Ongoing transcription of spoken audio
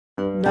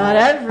Not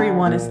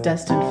everyone is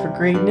destined for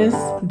greatness.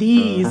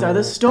 These are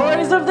the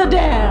stories of the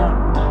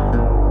damned.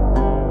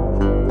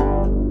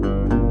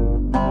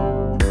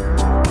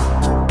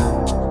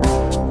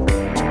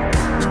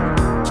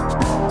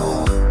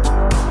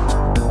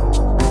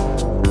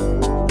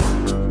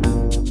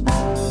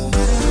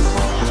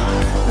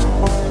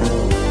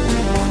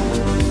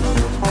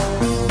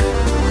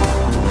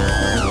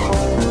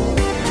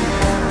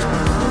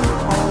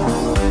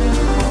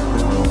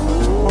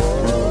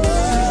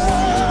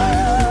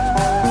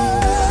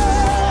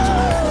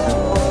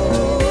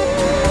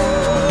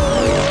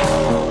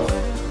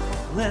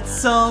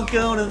 Let's all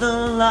go to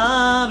the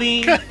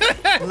lobby.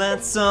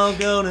 Let's all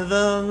go to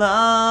the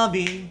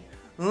lobby.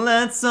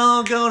 Let's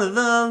all go to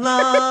the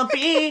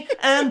lobby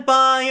and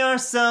buy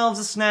ourselves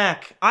a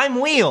snack. I'm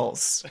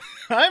Wheels.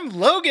 I'm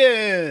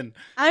Logan.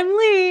 I'm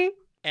Lee.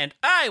 And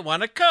I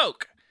want a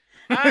Coke.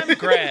 I'm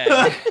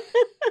Greg.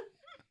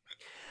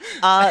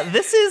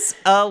 This is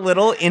a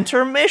little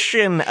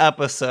intermission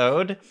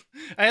episode.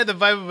 I had the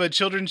vibe of a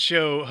children's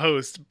show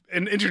host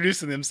and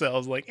introducing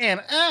themselves like,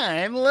 and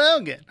I'm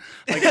Logan.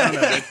 Like, I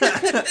don't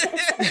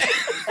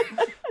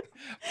know.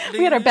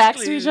 We had our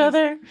backs to each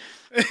other.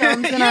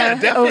 Thumbs in Yeah, our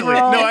definitely.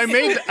 overalls.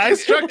 No, I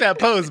struck that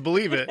pose,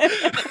 believe it.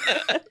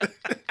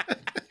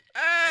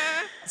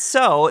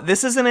 So,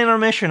 this is an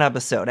intermission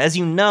episode. As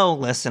you know,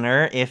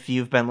 listener, if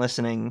you've been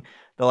listening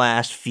the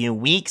last few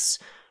weeks,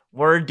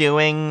 we're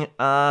doing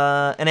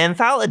an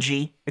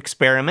anthology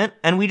experiment,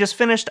 and we just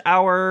finished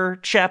our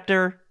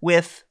chapter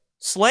with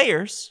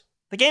Slayers,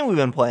 the game we've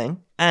been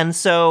playing. And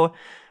so,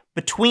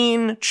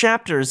 between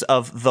chapters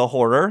of the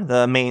horror,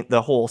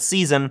 the whole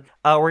season,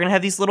 we're gonna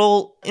have these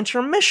little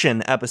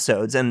intermission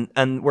episodes,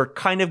 and we're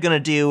kind of gonna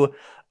do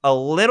a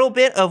little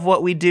bit of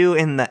what we do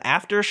in the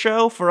after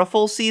show for a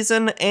full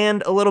season,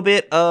 and a little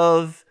bit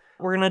of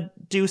we're gonna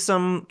do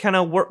some kind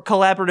of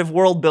collaborative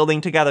world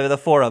building together, the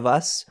four of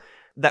us,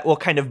 that will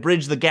kind of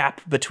bridge the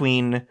gap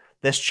between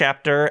this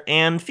chapter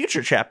and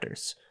future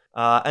chapters.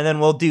 And then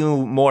we'll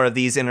do more of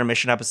these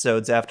intermission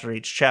episodes after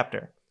each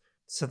chapter.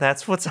 So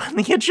that's what's on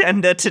the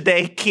agenda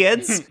today,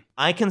 kids.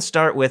 I can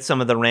start with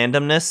some of the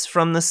randomness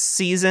from the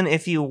season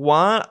if you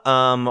want,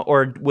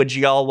 or would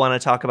y'all want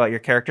to talk about your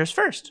characters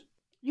first?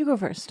 You go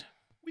first.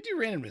 We do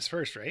randomness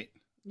first, right?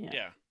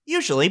 Yeah.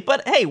 Usually,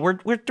 but hey, we're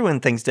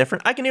doing things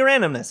different. I can do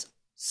randomness.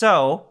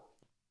 So,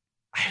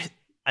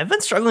 I've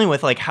been struggling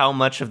with like how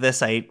much of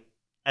this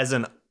as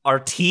an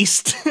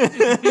artiste,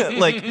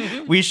 like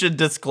we should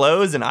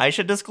disclose and I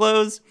should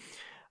disclose,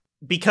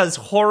 because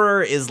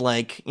horror is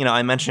like,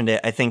 I mentioned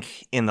it, I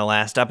think in the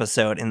last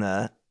episode in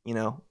the,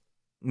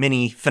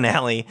 mini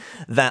finale,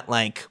 that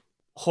like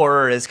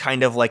horror is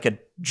kind of like a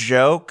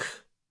joke,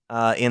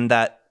 in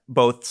that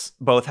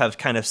both have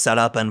kind of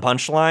setup and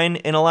punchline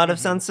in a lot of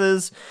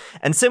senses.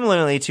 And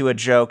similarly to a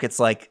joke, it's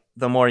like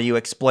the more you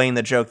explain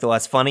the joke, the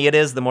less funny it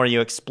is. The more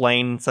you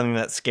explain something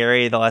that's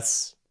scary, the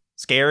less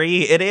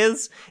scary it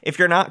is if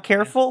you're not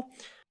careful.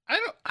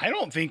 I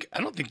don't think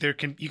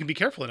you can be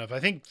careful enough. I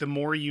think the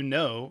more you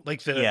know,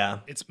 like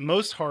it's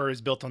most horror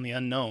is built on the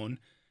unknown,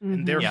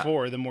 and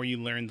therefore the more you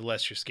learn, the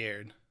less you're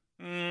scared.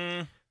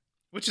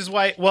 Which is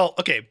why,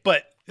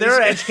 but there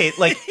are edge cases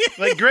like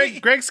like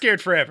Greg's scared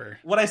forever.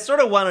 What I sort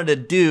of wanted to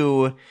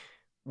do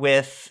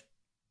with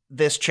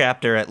this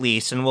chapter, at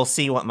least, and we'll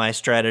see what my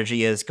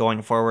strategy is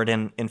going forward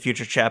in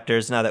future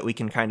chapters, now that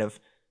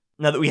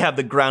we have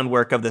the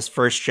groundwork of this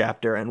first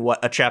chapter and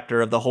what a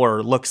chapter of the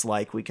horror looks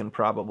like, we can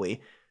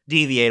probably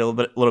deviate a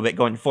little bit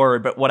going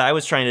forward. But what I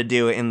was trying to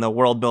do in the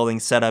world building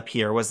setup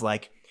here was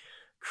like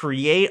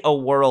create a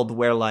world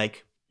where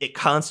like it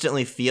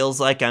constantly feels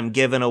like I'm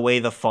giving away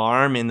the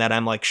farm, in that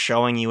I'm like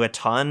showing you a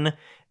ton,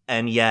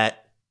 and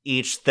yet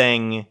each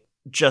thing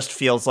just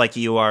feels like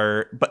you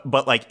are,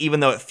 but like, even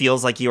though it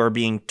feels like you are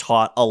being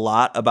taught a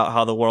lot about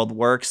how the world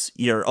works,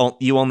 you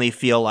only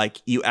feel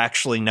like you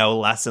actually know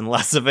less and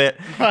less of it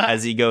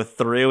as you go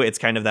through. It's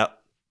kind of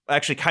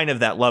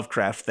that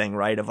Lovecraft thing,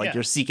 right? Of like,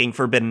 you're seeking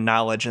forbidden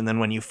knowledge, and then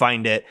when you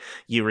find it,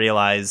 you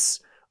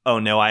realize, oh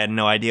no, I had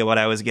no idea what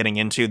I was getting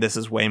into. This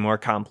is way more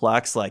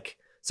complex. Like,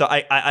 so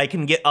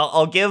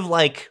I'll give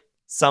like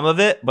some of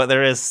it, but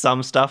there is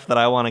some stuff that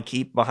I want to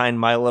keep behind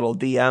my little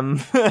DM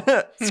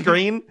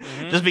screen,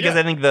 just because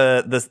I think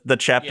the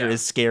chapter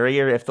is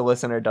scarier if the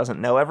listener doesn't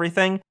know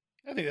everything.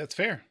 I think that's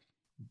fair.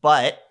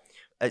 But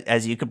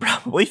as you could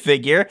probably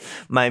figure,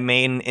 my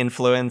main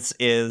influence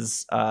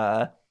is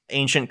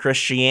ancient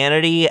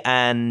Christianity,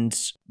 and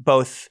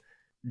both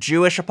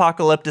Jewish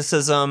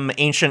apocalypticism,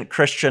 ancient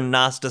Christian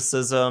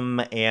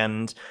Gnosticism,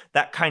 and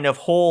that kind of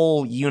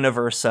whole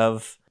universe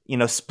of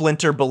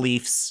splinter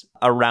beliefs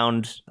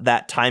around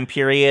that time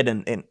period,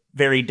 and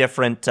very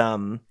different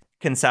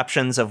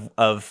conceptions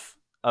of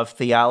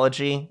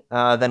theology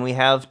than we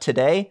have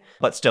today.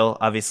 But still,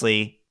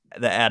 obviously,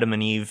 the Adam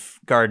and Eve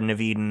Garden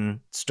of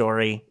Eden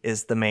story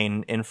is the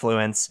main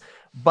influence.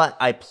 But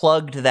I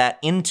plugged that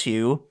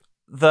into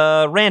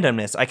the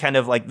randomness. I kind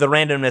of like the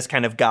randomness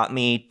kind of got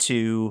me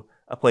to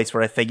a place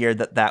where I figured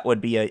that would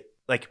be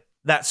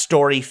that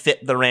story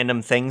fit the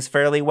random things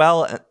fairly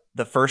well.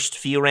 the first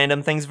few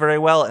random things very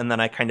well, and then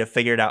I kind of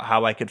figured out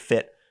how I could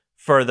fit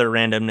further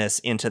randomness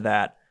into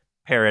that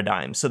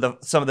paradigm. So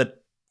some of the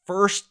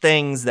first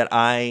things that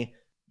I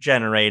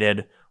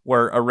generated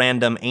were a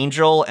random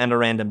angel and a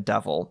random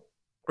devil,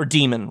 or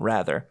demon,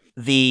 rather.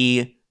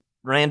 The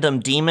random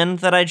demon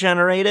that I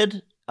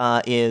generated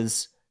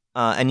is,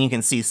 and you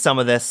can see some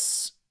of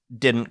this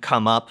didn't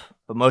come up,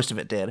 but most of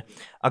it did.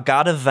 A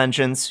god of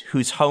vengeance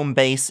whose home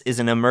base is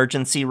an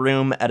emergency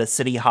room at a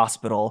city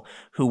hospital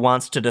who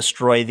wants to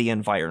destroy the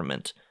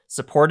environment.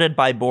 Supported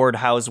by bored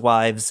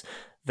housewives,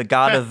 the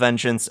god of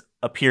vengeance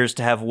appears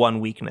to have one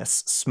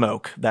weakness,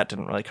 smoke. That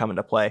didn't really come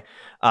into play.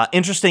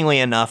 Interestingly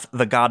enough,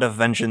 the god of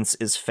vengeance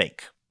is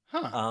fake.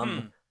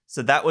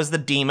 So that was the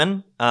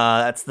demon.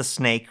 That's the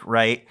snake,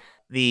 right?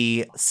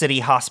 The city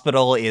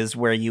hospital is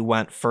where you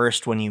went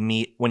first when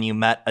you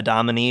met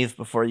Adam and Eve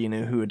before you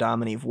knew who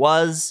Adam and Eve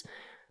was.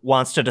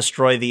 Wants to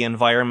destroy the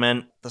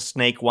environment. The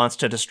snake wants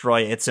to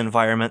destroy its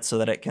environment so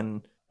that it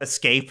can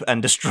escape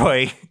and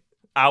destroy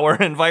our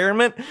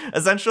environment,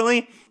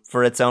 essentially,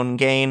 for its own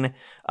gain.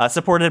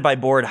 Supported by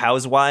bored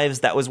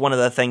housewives. That was one of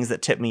the things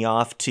that tipped me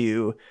off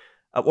to...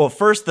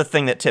 first, the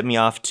thing that tipped me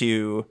off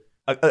to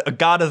a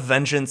god of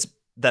vengeance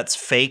that's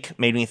fake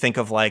made me think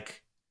of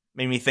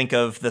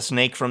the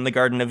snake from the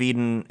Garden of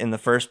Eden in the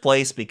first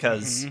place,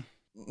 because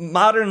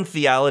modern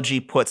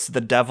theology puts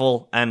the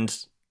devil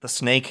and the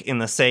snake in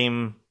the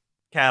same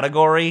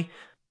category,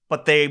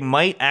 but they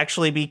might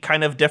actually be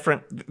kind of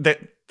different.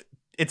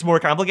 It's more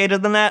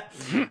complicated than that.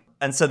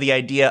 And so the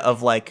idea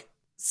of like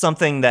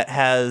something that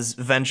has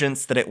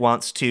vengeance that it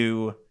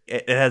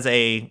has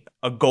a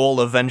goal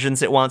of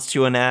vengeance it wants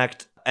to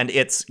enact, and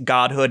its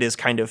godhood is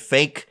kind of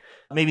fake,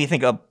 made me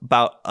think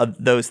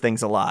about those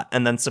things a lot.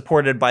 And then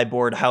supported by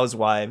bored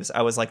housewives,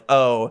 I was like,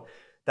 oh,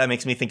 that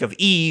makes me think of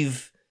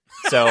Eve.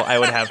 So I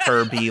would have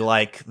her be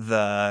like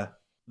the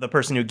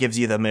person who gives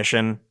you the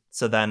mission.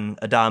 So then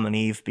Adam and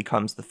Eve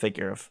becomes the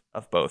figure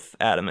of both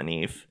Adam and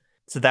Eve.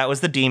 So that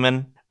was the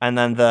demon. And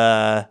then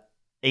the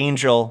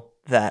angel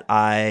that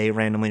I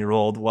randomly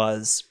rolled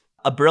was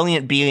a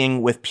brilliant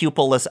being with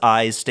pupilless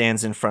eyes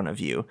stands in front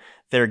of you.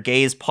 Their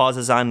gaze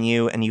pauses on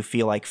you and you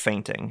feel like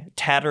fainting.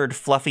 Tattered,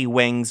 fluffy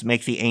wings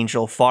make the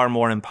angel far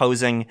more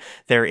imposing.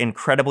 Their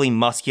incredibly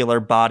muscular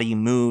body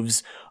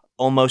moves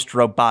almost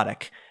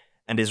robotic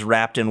and is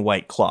wrapped in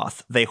white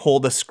cloth. They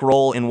hold a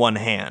scroll in one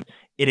hand.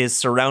 It is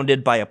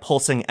surrounded by a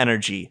pulsing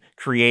energy,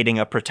 creating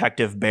a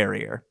protective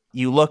barrier.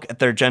 You look at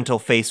their gentle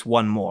face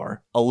one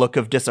more. A look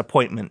of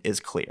disappointment is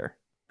clear.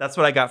 That's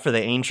what I got for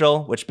the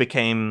angel, which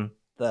became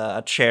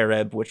the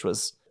cherub, which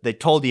was... They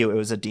told you it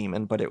was a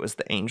demon, but it was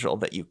the angel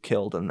that you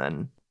killed and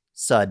then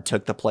Sud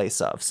took the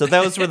place of. So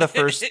those were the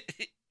first...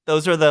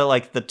 those were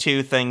the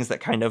two things that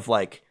kind of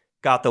like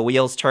got the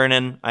wheels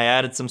turning. I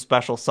added some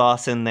special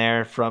sauce in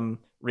there from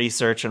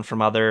research and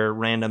from other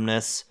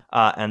randomness.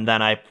 And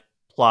then I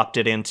plopped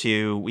it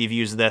into... We've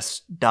used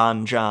this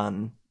Don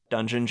John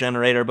dungeon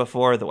generator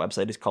before. The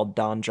website is called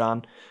Don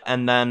John.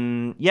 And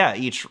then, yeah,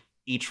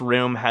 each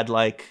room had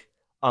like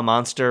a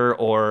monster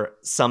or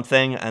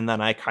something. And then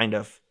I kind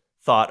of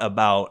thought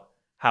about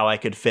how I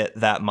could fit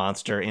that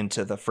monster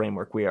into the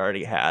framework we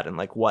already had and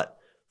like what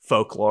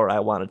folklore I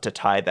wanted to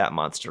tie that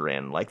monster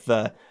in. Like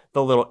the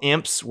little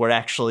imps were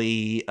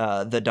actually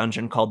the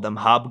dungeon called them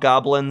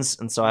hobgoblins,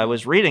 and so I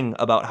was reading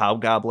about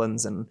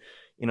hobgoblins and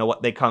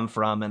what they come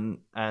from,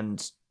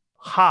 and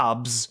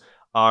hobs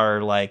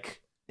are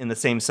like in the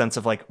same sense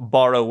of like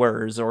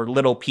borrowers or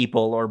little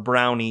people or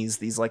brownies,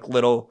 these like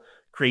little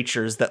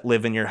creatures that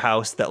live in your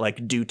house that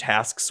like do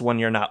tasks when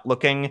you're not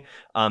looking.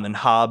 And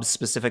hobs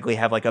specifically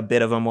have like a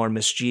bit of a more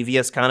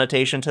mischievous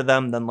connotation to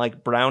them than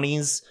like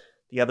brownies,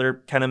 the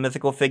other kind of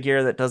mythical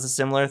figure that does a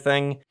similar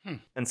thing.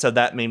 And so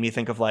that made me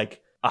think of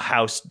like a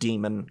house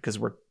demon, because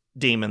we're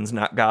demons,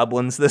 not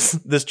goblins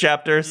this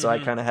chapter. So I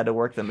kind of had to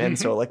work them in.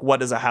 So like,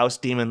 what does a house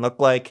demon look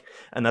like?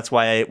 And that's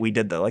why we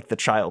did the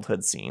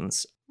childhood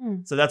scenes.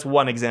 So that's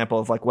one example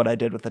of like what I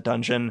did with the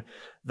dungeon.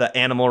 The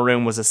animal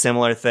room was a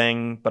similar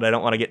thing, but I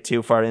don't want to get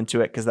too far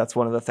into it because that's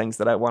one of the things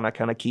that I want to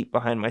kind of keep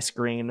behind my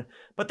screen.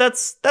 But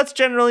that's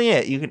generally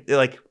it. You can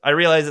like, I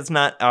realize it's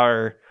not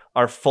our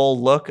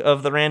full look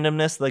of the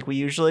randomness like we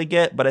usually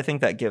get, but I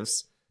think that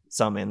gives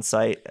some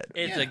insight.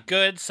 It's a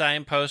good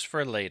signpost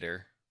for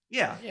later.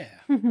 Yeah.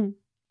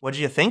 What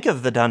did you think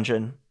of the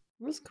dungeon?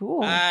 It was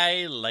cool.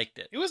 I liked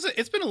it.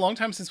 It's been a long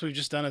time since we've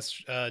just done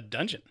a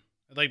dungeon.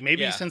 Like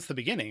maybe since the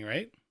beginning,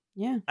 right?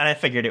 Yeah. And I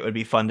figured it would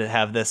be fun to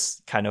have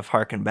this kind of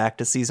harken back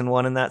to season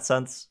 1 in that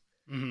sense.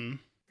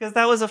 Because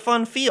that was a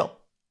fun feel.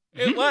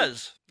 It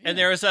was. Yeah. And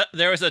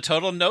there was a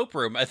total nope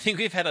room. I think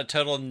we've had a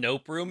total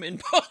nope room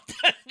in both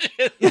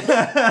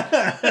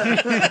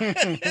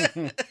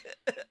dungeons.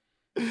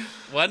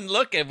 One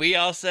look and we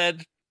all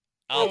said,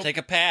 I'll take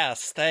a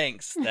pass.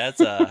 Thanks.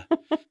 That's a...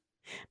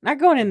 Not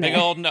going in big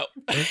there. old no.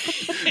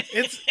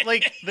 It's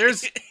like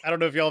I don't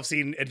know if y'all have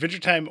seen Adventure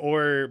Time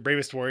or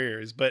Bravest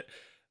Warriors, but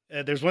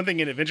there's one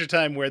thing in Adventure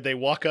Time where they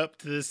walk up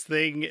to this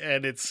thing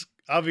and it's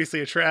obviously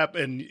a trap,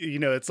 and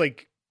it's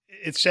like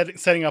it's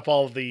setting up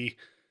all of the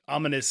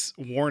ominous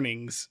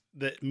warnings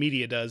that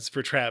media does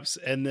for traps,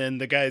 and then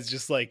the guy's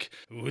just like,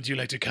 would you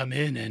like to come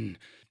in and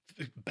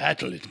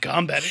battle and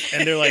combat it?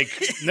 And they're like,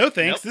 no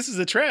thanks, nope. This is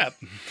a trap.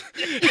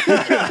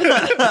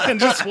 And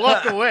just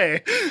walk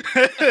away.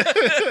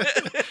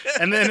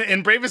 And then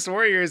in Bravest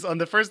Warriors, on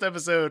the first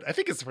episode, I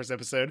think it's the first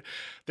episode,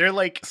 they're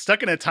like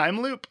stuck in a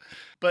time loop,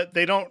 but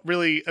they don't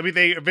really, I mean,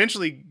 they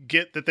eventually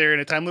get that they're in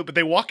a time loop, but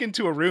they walk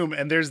into a room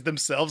and there's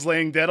themselves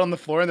laying dead on the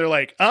floor, and they're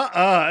like,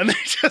 and they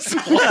just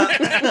walk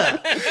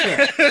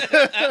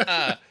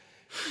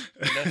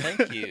No,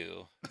 thank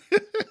you.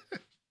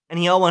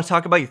 And y'all want to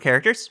talk about your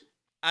characters?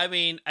 I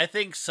mean, I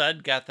think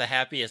Sud got the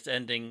happiest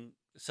ending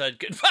Sud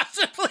could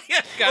possibly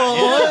have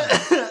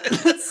gotten.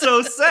 That's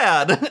so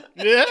sad.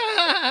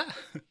 Yeah.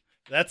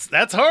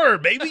 That's horror,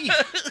 baby.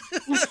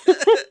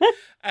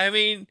 I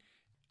mean,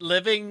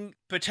 living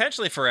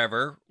potentially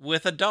forever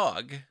with a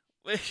dog.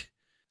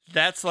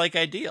 That's like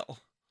ideal.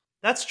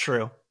 That's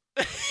true.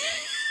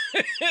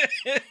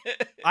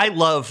 I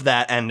love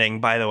that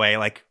ending, by the way.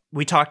 Like,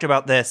 we talked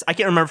about this. I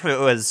can't remember if it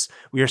was,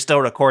 we were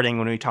still recording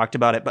when we talked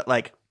about it, but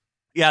like,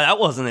 yeah, that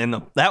wasn't in the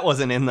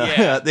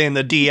in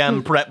the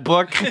DM prep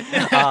book.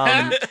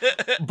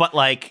 But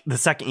like the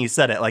second you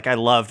said it, like I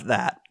loved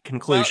that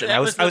conclusion.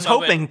 Well, I was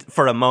hoping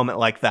for a moment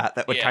like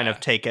that would kind of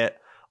take it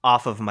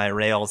off of my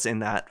rails in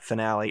that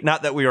finale.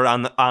 Not that we were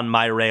on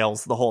my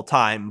rails the whole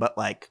time, but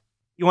like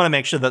you want to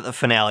make sure that the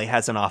finale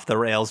has an off the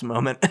rails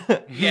moment.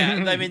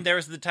 Yeah, I mean there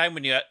was the time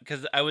when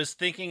because I was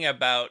thinking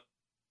about,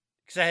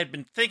 because I had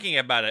been thinking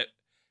about it,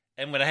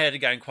 and when I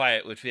had gotten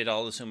quiet, which we had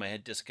all assumed I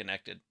had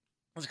disconnected,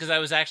 was because I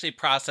was actually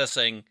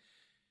processing,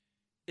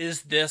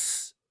 is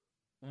this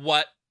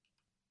what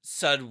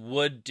Sud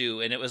would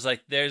do? And it was like,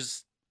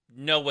 there's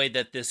no way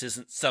that this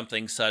isn't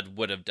something Sud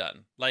would have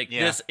done. Like,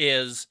 this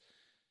is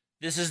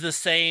the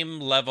same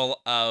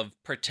level of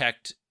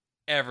protect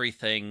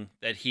everything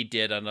that he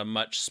did on a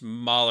much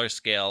smaller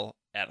scale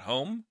at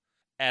home,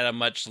 at a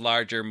much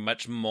larger,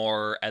 much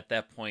more, at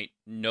that point,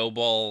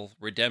 noble,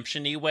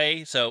 redemption-y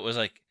way. So it was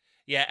like,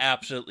 yeah,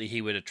 absolutely,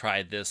 he would have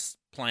tried this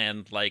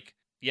plan. Like,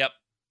 yep,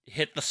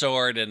 hit the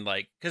sword, and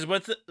like,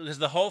 because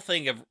the whole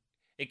thing of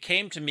it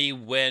came to me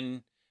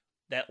when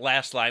that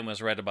last line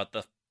was read about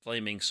the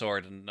flaming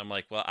sword, and I'm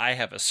like, well, I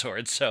have a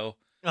sword, so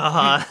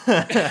why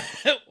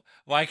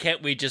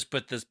can't we just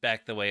put this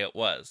back the way it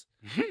was?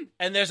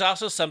 And there's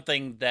also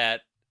something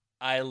that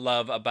I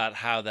love about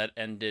how that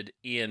ended,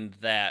 in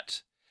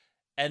that,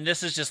 and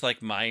this is just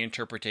like my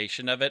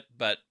interpretation of it,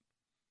 but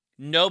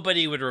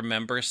nobody would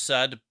remember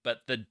Sud,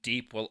 but the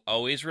Deep will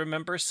always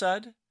remember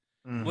Sud.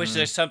 Mm-hmm. Which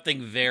there's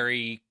something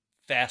very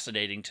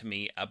fascinating to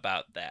me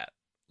about that.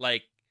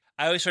 Like,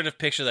 I always sort of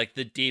picture like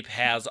the Deep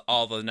has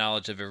all the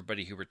knowledge of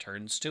everybody who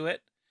returns to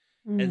it.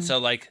 Mm-hmm. And so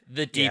like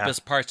the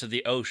deepest parts of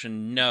the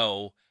ocean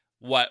know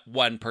what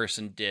one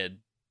person did,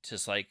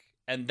 just like,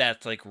 and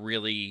that's like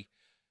really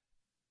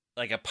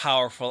like a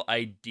powerful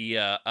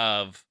idea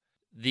of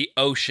the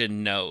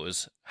ocean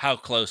knows how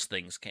close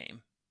things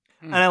came.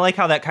 And I like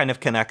how that kind of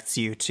connects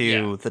you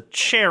to the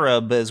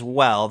cherub as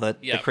well,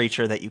 the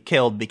creature that you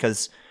killed,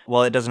 because,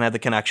 well, it doesn't have the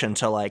connection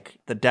to like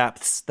the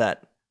depths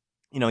that,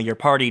 you know, your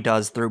party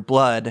does through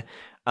blood.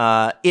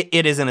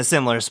 It is in a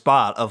similar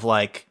spot of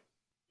like,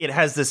 it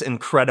has this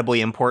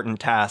incredibly important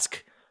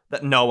task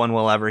that no one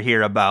will ever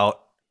hear about,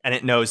 and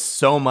it knows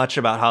so much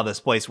about how this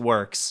place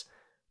works,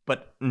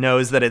 but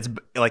knows that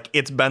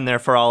it's been there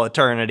for all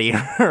eternity,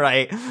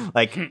 right?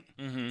 Like,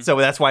 so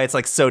that's why it's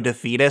like so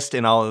defeatist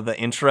in all of the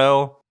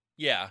intro.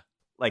 Yeah.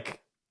 Like,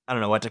 I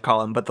don't know what to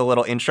call them, but the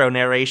little intro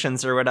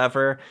narrations or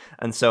whatever.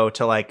 And so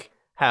to like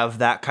have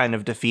that kind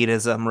of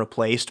defeatism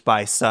replaced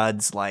by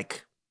Sud's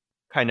like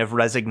kind of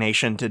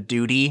resignation to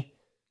duty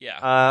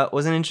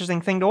was an interesting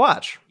thing to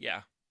watch.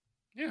 Yeah.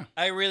 Yeah.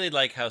 I really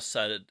like how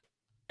Sud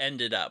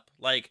ended up.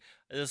 Like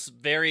this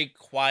very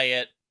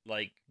quiet,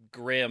 like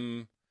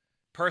grim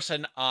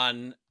person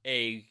on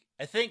I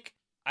think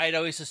I'd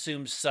always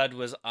assumed Sud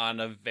was on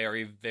a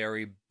very,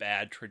 very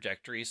bad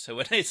trajectory. So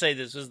when I say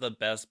this was the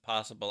best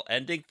possible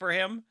ending for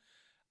him,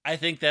 I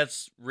think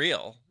that's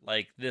real.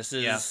 Like this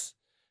is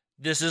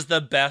the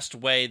best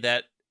way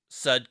that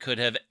Sud could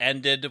have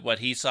ended what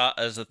he saw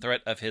as a threat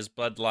of his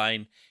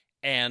bloodline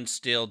and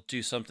still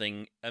do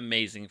something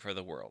amazing for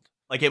the world.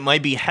 Like it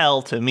might be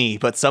hell to me,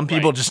 but some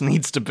people just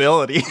need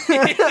stability.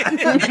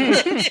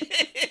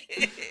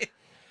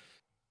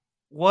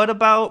 What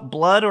about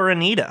Blood or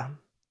Anita?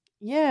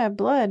 Yeah,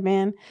 Blood,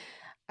 man.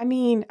 I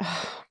mean,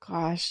 oh,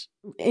 gosh,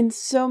 in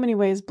so many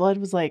ways, Blood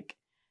was like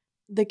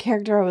the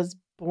character I was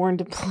born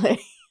to play.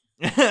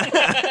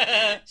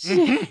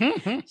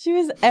 She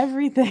was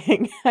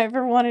everything I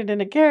ever wanted in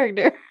a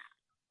character.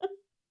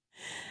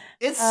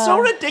 It's so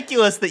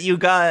ridiculous that you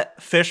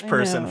got Fish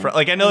Person.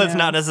 I know that's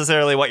not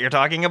necessarily what you're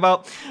talking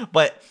about,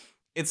 but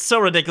it's so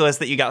ridiculous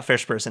that you got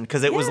Fish Person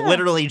because it was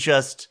literally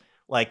just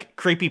like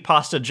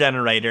creepypasta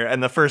generator,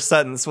 and the first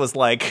sentence was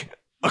like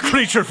a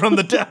creature from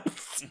the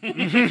depths.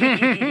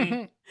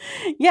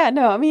 Yeah,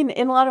 no, I mean,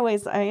 in a lot of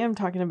ways, I am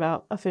talking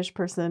about a fish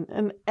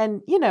person,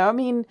 and you know, I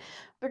mean,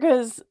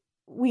 because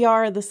we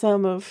are the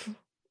sum of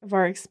of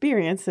our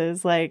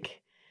experiences.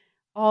 Like,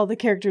 all the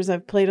characters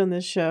I've played on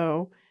this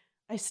show,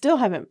 I still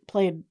haven't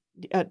played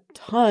a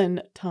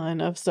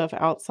ton of stuff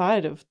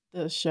outside of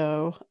the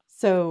show.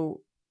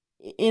 So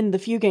in the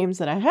few games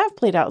that I have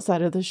played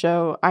outside of the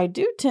show, I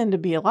do tend to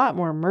be a lot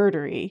more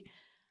murdery.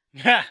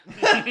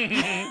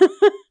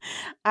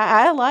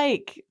 I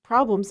like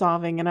problem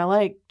solving, and I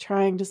like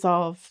trying to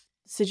solve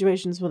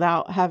situations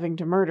without having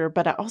to murder,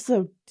 but I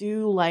also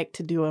do like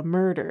to do a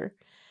murder.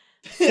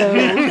 So,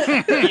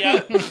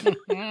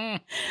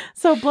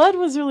 so Blood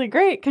was really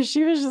great because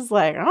she was just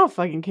like, I don't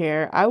fucking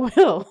care.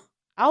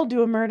 I'll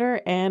do a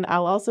murder, and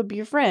I'll also be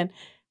your friend.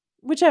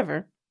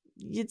 Whichever.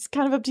 It's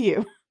kind of up to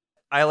you.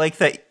 I like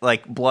that,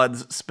 like,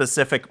 Blood's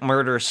specific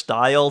murder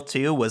style,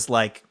 too, was,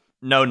 like,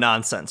 no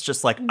nonsense.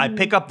 Just, like, I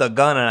pick up the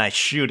gun and I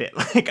shoot it.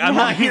 Like, I'm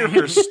not here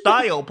for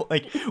style.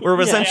 Like,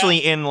 we're essentially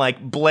in,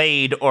 like,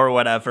 Blade or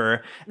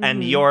whatever,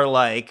 and you're,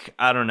 like,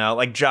 I don't know,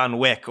 like John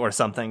Wick or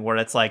something, where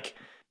it's, like,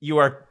 you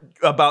are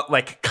about,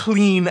 like,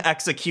 clean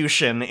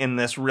execution in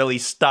this really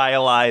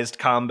stylized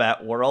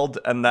combat world,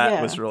 and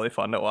that was really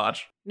fun to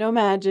watch. No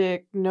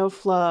magic, no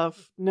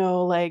fluff,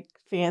 no, like,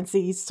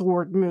 fancy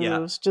sword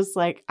moves. Just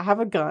like, I have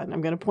a gun.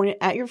 I'm going to point it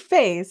at your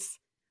face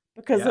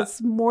because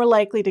it's more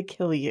likely to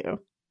kill you.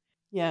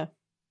 Yeah.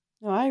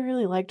 No, I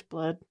really liked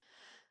Blood.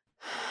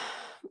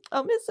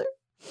 I'll miss her.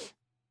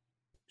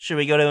 Should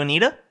we go to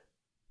Anita?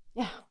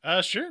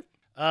 Yeah. Sure.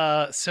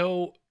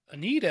 So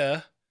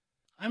Anita,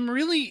 I'm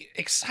really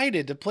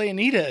excited to play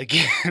Anita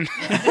again.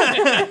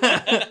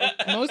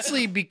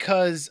 Mostly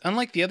because,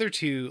 unlike the other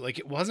two, like,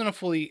 it wasn't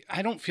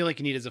I don't feel like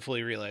Anita's a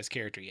fully realized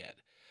character yet.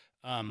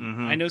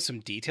 I know some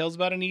details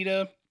about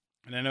Anita,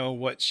 and I know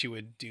what she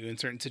would do in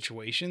certain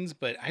situations,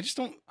 but I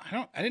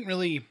didn't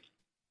really,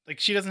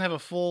 like, she doesn't have a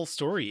full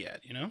story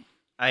yet, you know?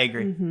 I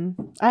agree.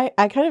 Mm-hmm.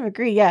 I kind of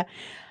agree, yeah.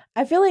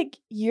 I feel like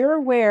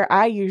you're where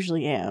I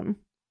usually am,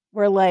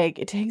 where, like,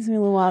 it takes me a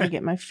little while to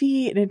get my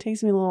feet, and it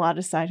takes me a little while to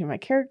decide who my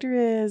character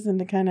is, and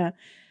to kind of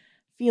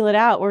feel it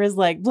out, whereas,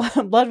 like,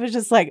 Blood was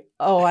just like,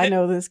 oh, I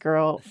know this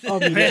girl.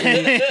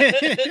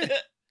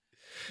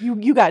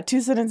 You got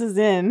 2 sentences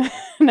in,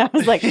 and I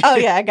was like, oh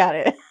yeah, I got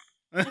it.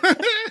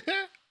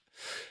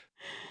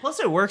 Plus,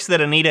 it works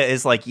that Anita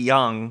is, like,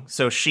 young,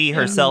 so she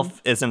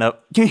herself isn't a,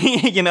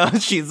 you know,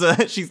 she's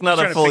not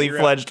a fully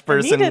fledged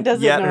person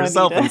yet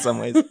herself in some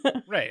ways.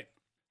 Right.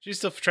 She's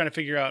still trying to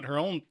figure out her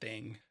own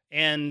thing.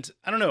 And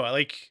I don't know,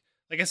 like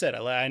I said,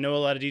 I know a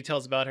lot of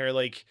details about her.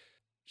 Like,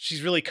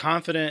 she's really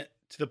confident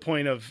to the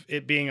point of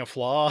it being a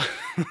flaw.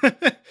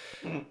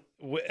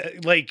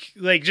 like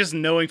just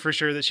knowing for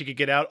sure that she could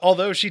get out,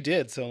 although she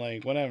did, so,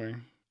 like,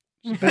 whatever.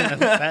 She's batting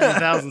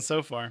 1,000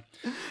 so far.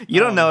 You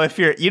don't know if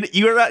you're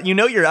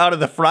out of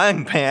the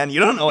frying pan. You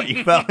don't know what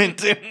you fell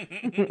into.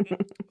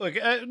 Look,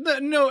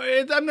 no,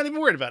 I'm not even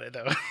worried about it,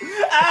 though.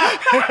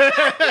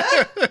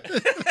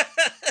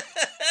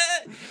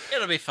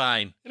 It'll be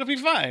fine. It'll be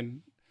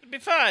fine. It'll be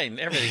fine.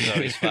 Everything's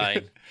always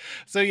fine.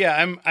 So yeah,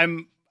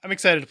 I'm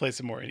excited to play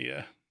some more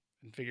Anita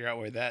and figure out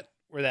where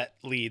that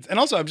leads. And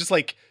also, I'm just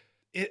like,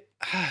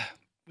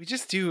 we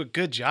just do a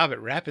good job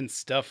at wrapping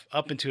stuff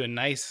up into in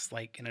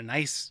a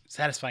nice,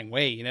 satisfying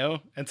way, you know?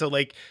 And so,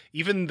 like,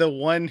 even the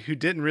one who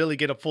didn't really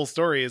get a full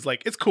story is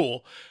like, it's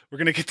cool. We're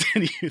going to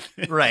continue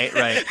this. Right.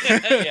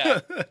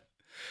 Yeah.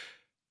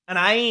 And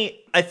I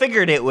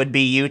figured it would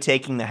be you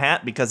taking the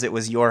hat because it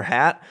was your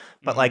hat.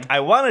 But, like,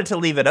 I wanted to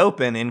leave it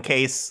open in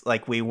case,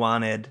 like,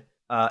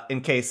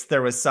 in case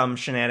there was some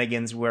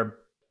shenanigans where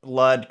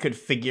Blood could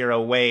figure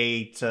a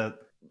way to,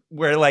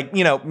 where, like,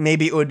 you know,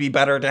 maybe it would be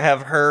better to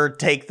have her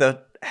take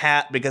the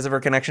hat because of her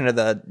connection to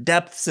the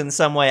depths in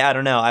some way. I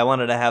don't know. I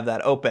wanted to have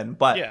that open,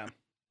 but yeah.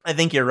 I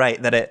think you're right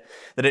that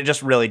it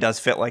just really does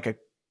fit like a,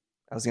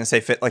 I was going to say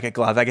fit like a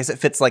glove. I guess it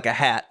fits like a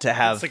hat to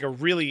have. It's like a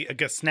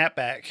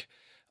snapback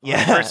on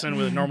a person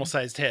with a normal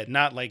sized head,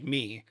 not like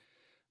me,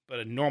 but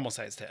a normal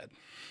sized head.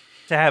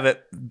 To have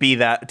it be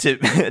that, to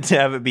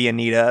have it be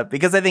Anita,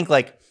 because I think,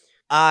 like,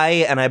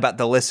 I bet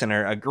the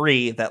listener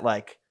agree that,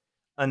 like,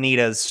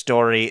 Anita's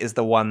story is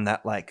the one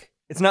that, like,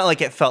 it's not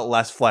like it felt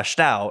less fleshed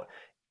out.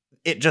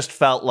 It just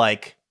felt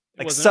like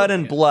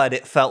Sudden Blood.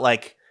 It felt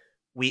like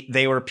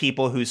they were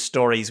people whose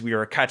stories we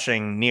were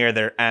catching near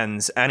their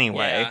ends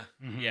anyway.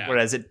 Yeah.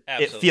 Whereas it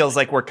feels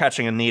like we're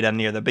catching Anita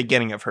near the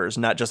beginning of hers,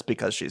 not just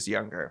because she's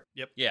younger.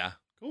 Yep. Yeah.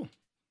 Cool.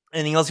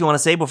 Anything else you want to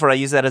say before I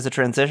use that as a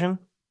transition?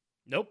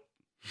 Nope.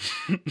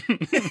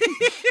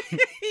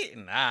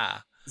 Nah.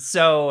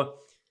 So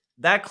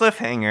that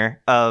cliffhanger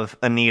of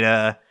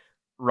Anita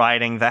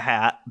riding the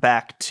hat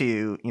back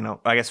to, you know,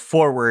 I guess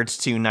forwards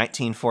to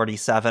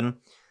 1947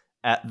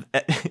 at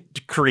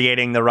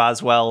creating the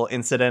Roswell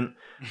incident.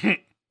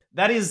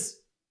 That is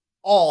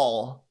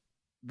all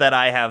that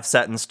I have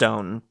set in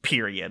stone,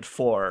 period,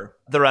 for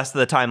the rest of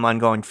the timeline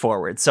going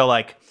forward. So,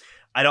 like,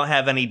 I don't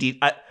have any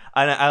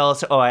I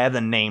also, I have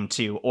the name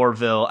too,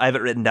 Orville. I have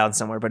it written down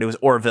somewhere, but it was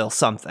Orville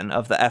something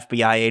of the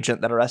FBI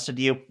agent that arrested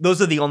you.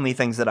 Those are the only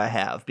things that I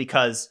have,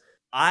 because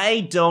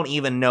I don't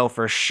even know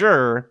for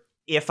sure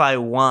if I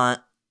want.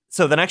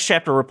 So the next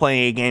chapter, we're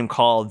playing a game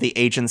called The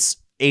Agents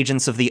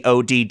agents of the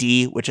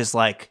ODD, which is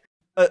like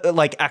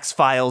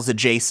X-Files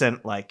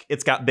adjacent. Like,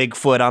 it's got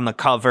Bigfoot on the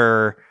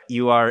cover.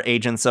 You are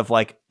agents of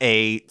like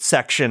a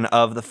section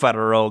of the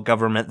federal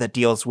government that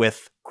deals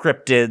with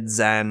cryptids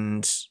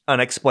and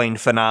unexplained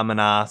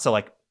phenomena. So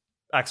like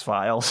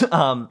X-Files.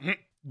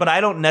 But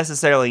I don't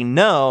necessarily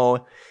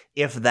know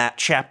if that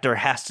chapter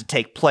has to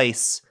take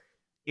place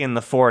in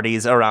the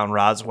 40s around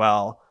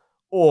Roswell,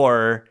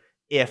 or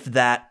if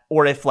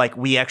like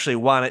we actually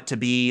want it to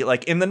be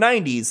like in the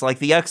 90s, like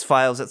the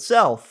X-Files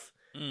itself.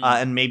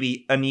 And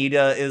maybe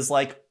Anita is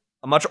like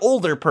a much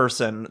older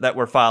person that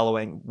we're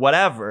following,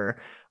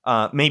 whatever.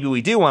 Maybe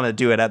we do want to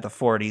do it at the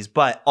 40s,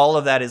 but all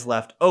of that is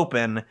left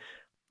open.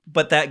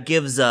 But that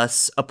gives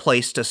us a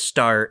place to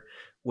start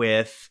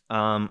with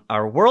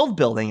our world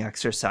building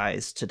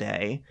exercise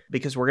today,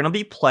 because we're going to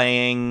be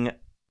playing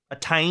a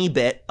tiny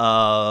bit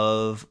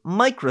of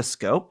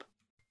Microscope.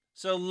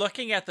 So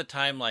looking at the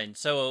timeline,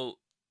 so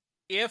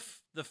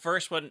if the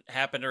first one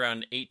happened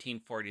around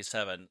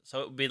 1847,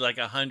 so it would be like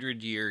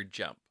 100-year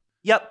jump.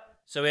 Yep.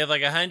 So we have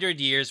like 100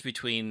 years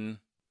between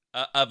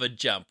of a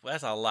jump.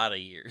 That's a lot of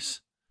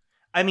years.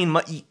 I mean,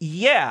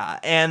 yeah,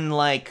 and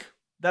like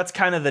that's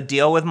kind of the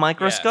deal with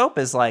Microscope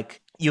is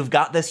like you've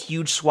got this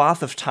huge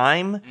swath of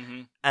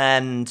time,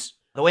 and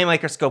the way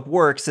Microscope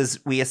works is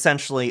we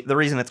essentially, the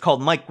reason it's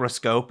called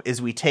Microscope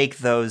is we take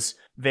those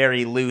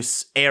very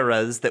loose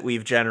eras that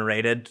we've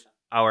generated,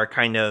 our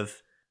kind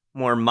of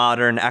more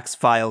modern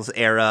X-Files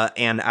era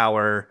and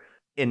our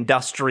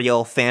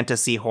industrial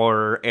fantasy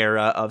horror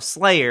era of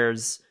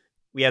Slayers.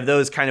 We have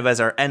those kind of as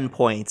our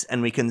endpoints,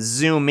 and we can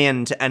zoom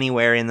in to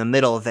anywhere in the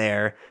middle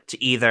there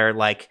to either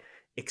like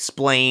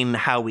explain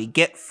how we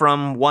get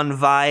from one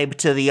vibe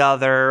to the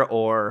other,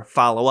 or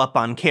follow up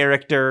on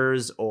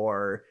characters,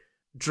 or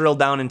drill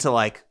down into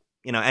like,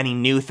 you know, any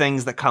new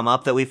things that come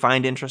up that we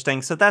find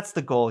interesting. So that's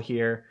the goal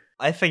here.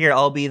 I figure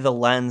I'll be the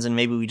lens, and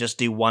maybe we just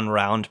do one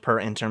round per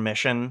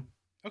intermission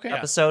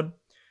episode.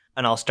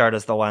 And I'll start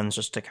as the lens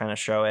just to kind of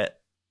show it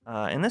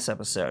in this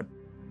episode.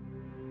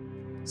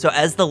 So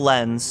as the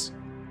lens,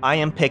 I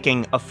am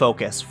picking a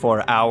focus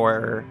for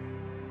our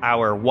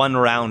one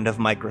round of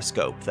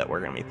Microscope that we're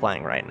going to be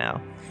playing right now.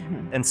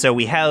 And so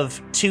we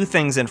have two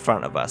things in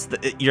front of us.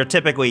 You're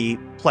typically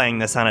playing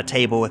this on a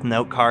table with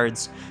note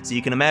cards. So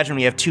you can imagine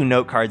we have two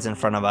note cards in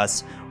front of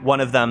us.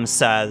 One of them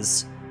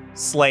says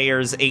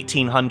Slayers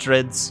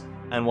 1800s,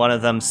 and one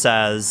of them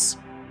says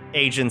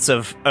Agents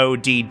of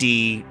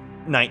ODD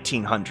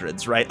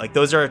 1900s, right? Like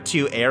those are our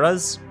two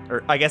eras,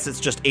 or I guess it's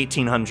just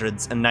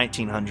 1800s and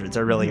 1900s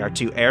are really our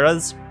two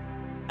eras.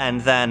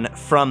 And then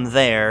from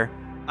there,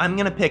 I'm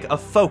going to pick a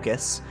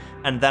focus,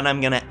 and then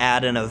I'm going to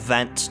add an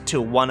event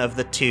to one of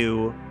the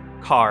two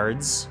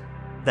cards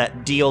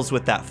that deals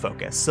with that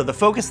focus. So the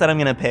focus that I'm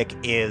going to pick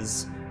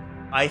is,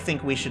 I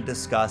think we should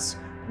discuss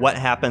what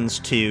happens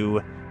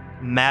to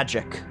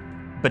magic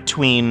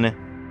between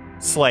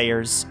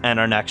Slayers and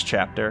our next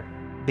chapter.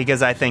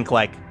 Because I think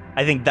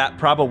that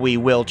probably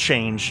will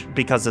change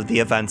because of the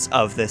events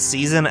of this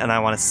season, and I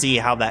want to see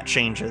how that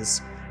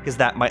changes, because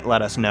that might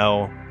let us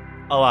know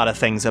a lot of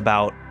things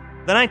about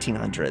the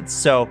 1900s.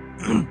 So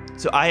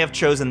I have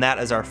chosen that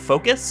as our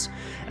focus,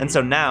 and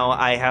so now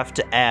I have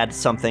to add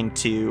something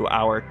to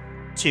our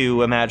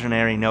two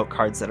imaginary note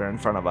cards that are in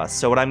front of us.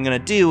 So what I'm going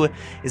to do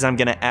is I'm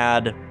going to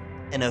add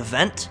an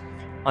event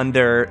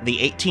under the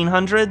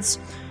 1800s.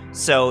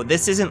 So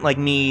this isn't like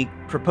me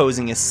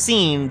proposing a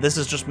scene, this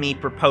is just me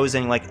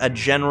proposing like a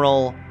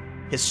general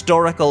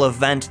historical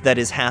event that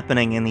is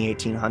happening in the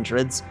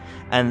 1800s,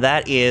 and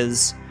that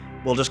is,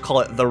 we'll just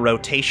call it the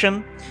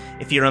rotation.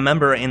 If you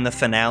remember in the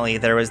finale,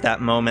 there was that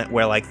moment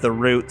where like the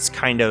roots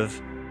kind of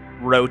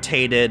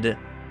rotated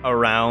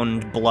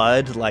around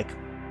Blood, like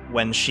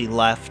when she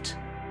left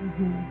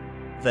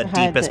the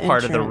deepest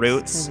part of the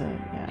roots.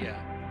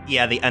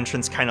 Yeah, the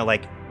entrance kind of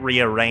like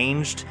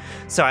rearranged.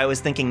 So I was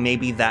thinking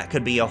maybe that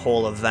could be a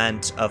whole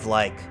event of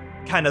like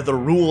kind of the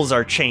rules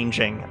are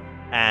changing,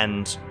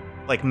 and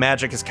like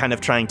magic is kind of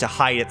trying to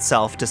hide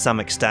itself to some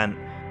extent,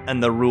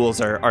 and the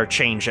rules are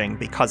changing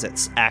because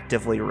it's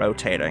actively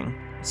rotating.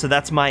 So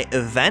that's my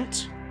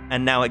event,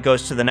 and now it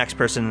goes to the next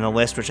person in the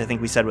list, which I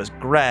think we said was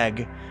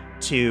Greg,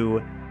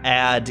 to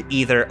add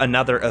either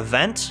another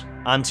event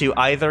onto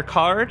either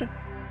card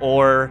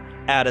or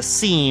add a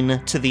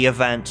scene to the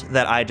event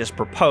that I just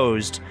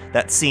proposed,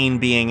 that scene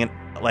being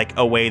like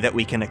a way that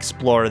we can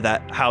explore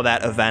that, how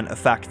that event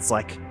affects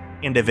like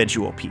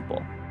individual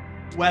people,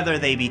 whether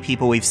they be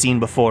people we've seen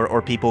before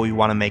or people we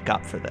want to make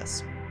up for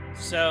this.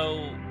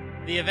 So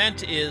the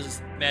event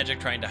is magic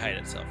trying to hide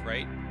itself,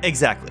 right?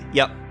 Exactly.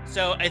 Yep.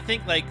 So I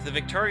think like the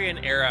Victorian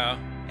era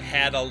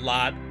had a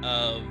lot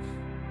of,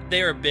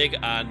 they were big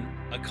on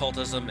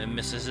occultism and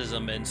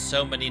mysticism, and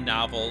so many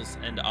novels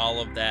and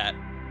all of that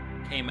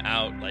came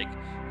out, like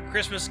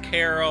Christmas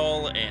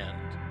Carol and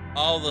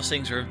all those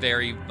things were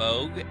very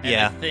vogue. And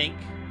I think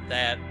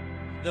that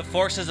the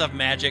forces of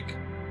magic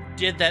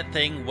did that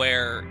thing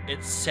where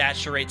it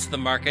saturates the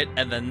market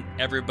and then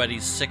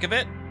everybody's sick of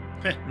it.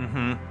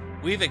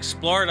 We've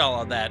explored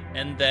all of that,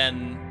 and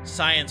then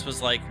science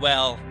was like,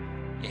 well,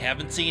 you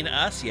haven't seen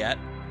us yet.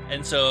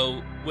 And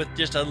so with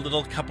just a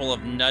little couple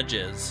of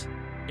nudges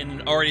in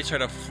an already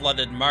sort of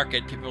flooded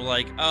market, people are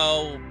like,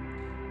 oh,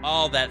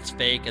 all that's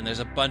fake, and there's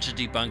a bunch of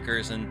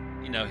debunkers, and,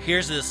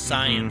 here's this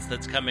science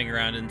that's coming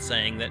around and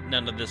saying that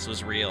none of this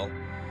was real.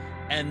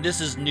 And this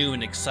is new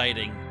and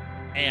exciting,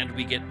 and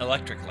we get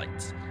electric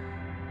lights.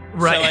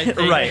 Right,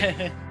 so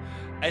right.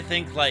 I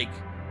think, like,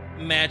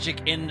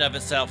 magic in and of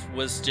itself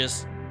was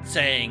just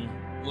saying,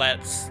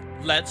 let's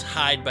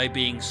hide by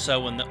being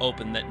so in the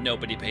open that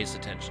nobody pays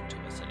attention to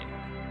us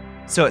anymore.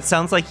 So it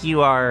sounds like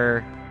you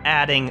are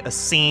adding a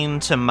scene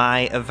to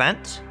my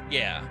event.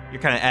 Yeah.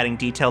 You're kind of adding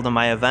detail to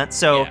my event.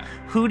 So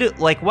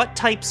what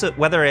types of,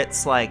 whether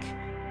it's like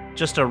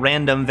just a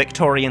random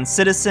Victorian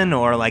citizen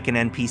or like an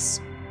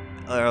NPC,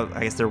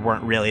 I guess there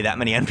weren't really that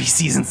many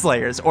NPCs in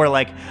Slayers, or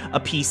like a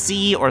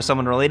PC or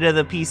someone related to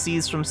the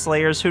PCs from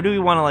Slayers, who do we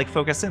want to like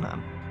focus in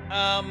on?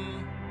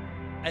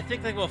 I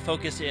think like we'll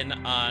focus in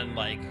on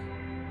like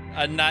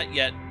a not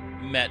yet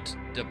met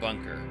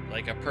debunker,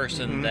 like a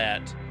person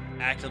that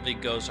actively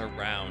goes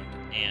around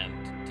and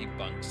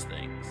debunks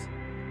things.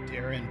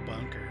 Darren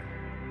Bunker.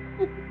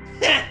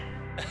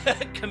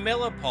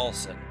 Camilla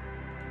Paulson.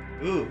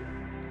 Ooh.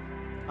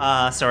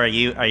 So are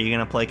you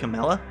gonna play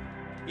Camilla?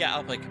 Yeah,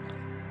 I'll play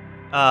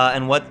Camilla.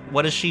 And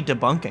what is she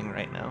debunking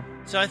right now?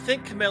 So I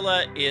think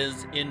Camilla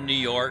is in New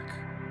York,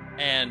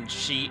 and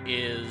she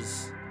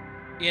is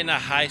in a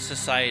high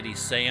society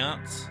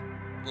seance,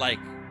 like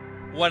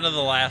one of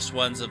the last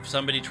ones of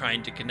somebody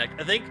trying to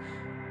connect.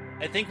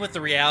 I think what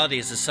the reality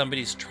is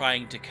somebody's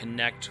trying to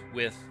connect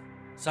with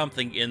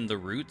something in the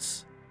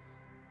roots.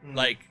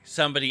 Like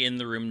somebody in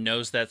the room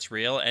knows that's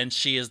real, and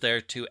she is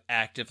there to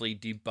actively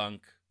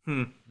debunk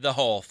the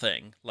whole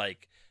thing.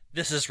 Like,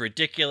 this is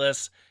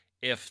ridiculous.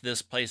 If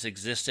this place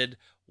existed,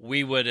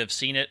 we would have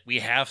seen it. We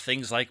have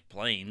things like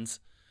planes.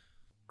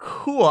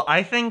 Cool.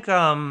 I think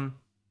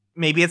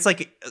maybe it's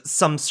like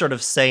some sort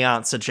of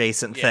seance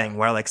adjacent thing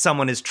where like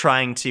someone is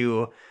trying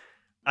to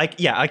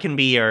I can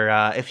be your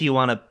if you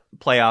want to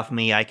play off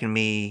me, I can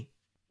be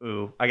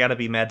I gotta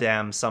be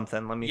Madame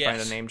something. Let me find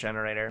a name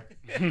generator.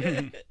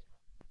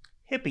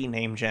 Hippie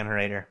name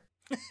generator.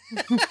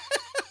 And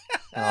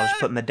I'll just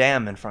put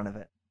Madame in front of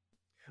it.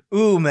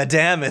 Ooh,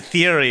 Madame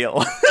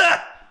Ethereal.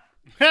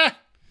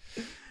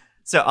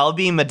 So I'll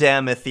be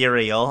Madame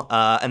Ethereal,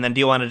 and then do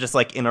you want to just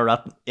like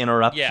interrupt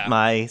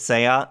my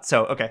seance?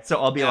 So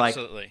I'll be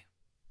Absolutely.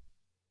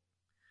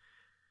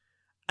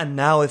 And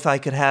now if I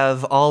could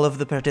have all of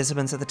the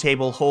participants at the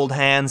table hold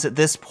hands at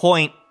this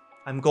point,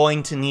 I'm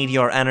going to need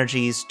your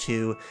energies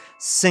to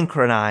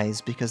synchronize,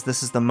 because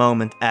this is the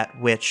moment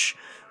at which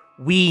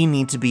we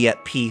need to be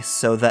at peace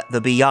so that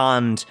the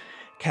beyond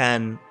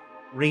can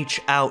reach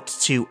out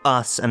to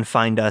us and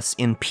find us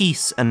in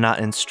peace and not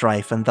in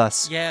strife, and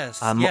thus... Yes.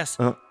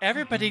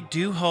 Everybody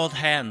do hold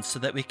hands so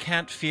that we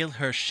can't feel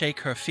her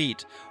shake her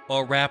feet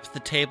or wrap the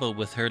table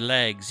with her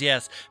legs.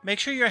 Yes, make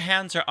sure your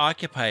hands are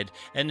occupied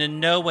and in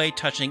no way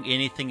touching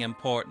anything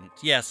important.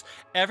 Yes,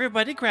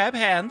 everybody grab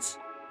hands.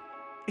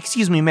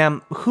 Excuse me,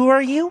 ma'am, who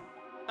are you?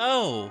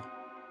 Oh,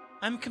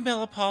 I'm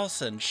Camilla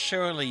Paulson.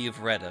 Surely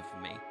you've read of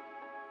me.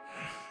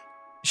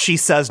 She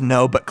says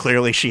no, but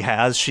clearly she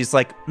has. She's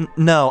like,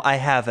 no, I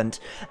haven't.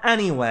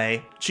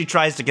 Anyway, she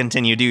tries to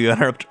continue. Do you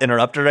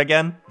interrupt her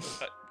again?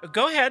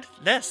 Go ahead.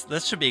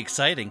 This should be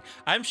exciting.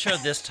 I'm sure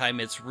this time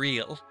it's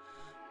real.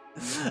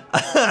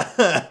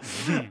 I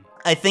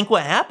think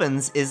what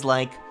happens is,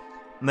 like,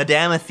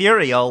 Madame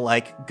Ethereal,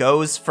 like,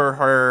 goes for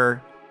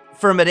her...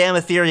 For Madame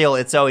Ethereal,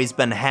 it's always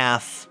been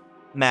half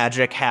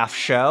magic, half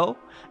show.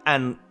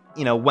 And,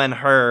 when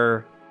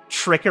her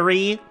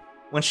trickery...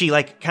 When she,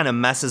 like, kind of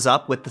messes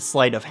up with the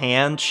sleight of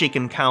hand, she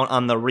can count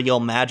on the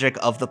real magic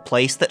of the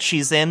place that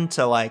she's in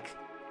to, like,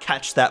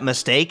 catch that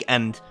mistake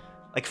and,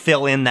 like,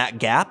 fill in that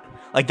gap.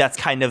 Like, that's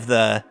kind of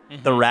the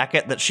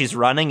racket that she's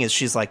running, is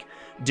she's, like,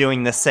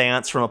 doing this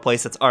seance from a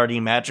place that's already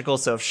magical,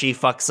 so if she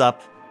fucks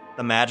up,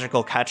 the magic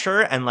will catch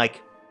her, and,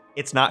 like,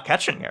 it's not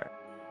catching her.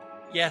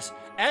 Yes,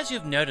 as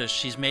you've noticed,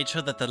 she's made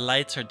sure that the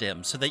lights are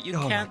dim so that you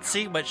can't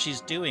see what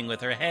she's doing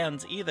with her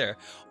hands either,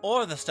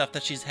 or the stuff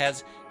that she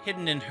has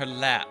hidden in her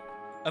lap.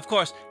 Of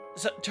course,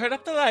 so turn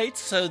up the lights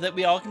so that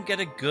we all can get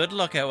a good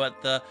look at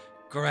what the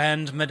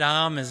Grand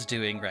Madame is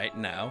doing right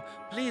now.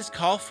 Please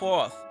call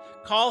forth.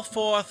 Call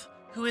forth.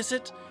 Who is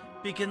it?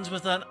 Begins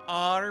with an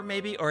R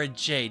maybe, or a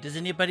J. Does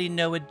anybody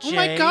know a J? Oh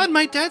my god,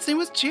 my dad's name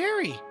was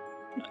Jerry.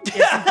 Isn't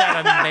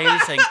that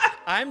amazing?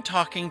 I'm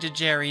talking to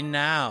Jerry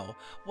now.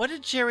 What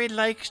did Jerry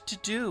like to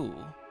do?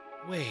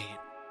 Wait,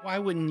 why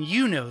wouldn't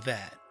you know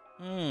that?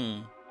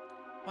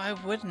 Why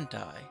wouldn't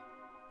I?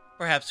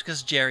 Perhaps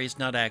because Jerry's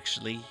not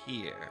actually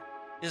here.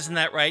 Isn't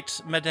that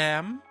right,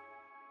 Madame?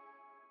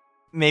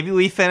 Maybe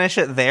we finish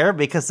it there,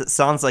 because it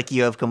sounds like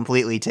you have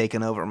completely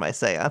taken over my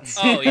seance.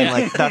 Oh yeah, and,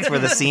 like, that's where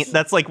the scene.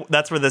 That's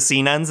where the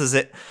scene ends. Is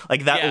it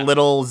like that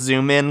little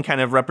zoom in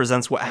kind of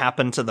represents what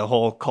happened to the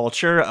whole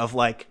culture of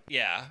like?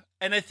 Yeah,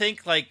 and I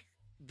think like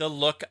the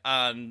look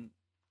on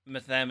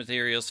Madame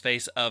Ethereal's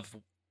face of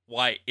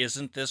why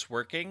isn't this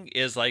working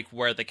is like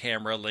where the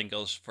camera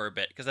lingers for a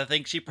bit, because I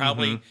think she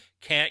probably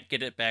can't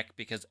get it back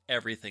because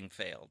everything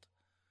failed.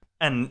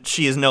 And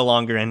she is no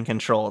longer in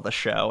control of the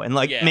show. And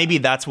like maybe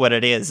that's what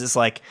it is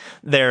like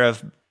there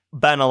have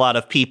been a lot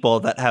of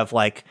people that have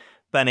like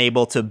been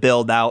able to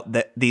build out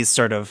these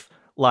sort of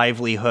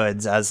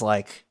livelihoods as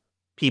like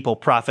people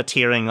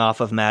profiteering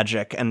off of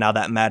magic, and now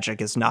that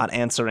magic is not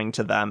answering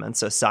to them, and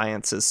so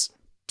science is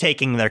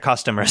taking their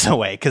customers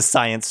away because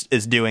science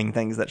is doing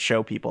things that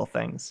show people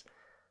things.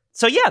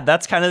 So yeah,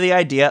 that's kind of the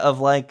idea of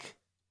like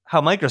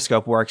how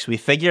Microscope works. We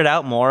figured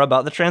out more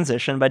about the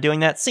transition by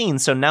doing that scene.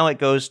 So now it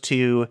goes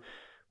to,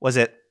 was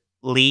it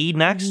Lee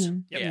next?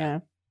 Yeah.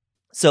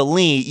 So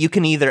Lee, you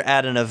can either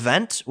add an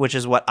event, which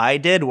is what I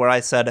did, where I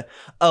said,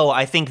 oh,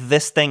 I think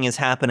this thing is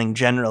happening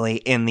generally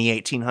in the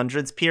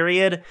 1800s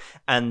period,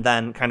 and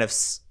then kind of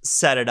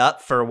set it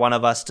up for one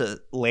of us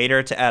to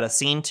later to add a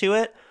scene to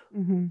it.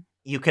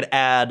 You could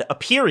add a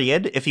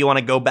period if you want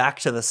to go back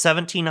to the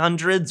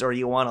 1700s, or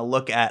you want to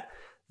look at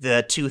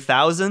the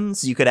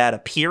 2000s. You could add a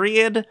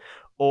period,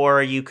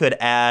 or you could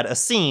add a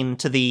scene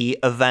to the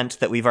event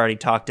that we've already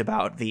talked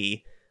about,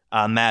 the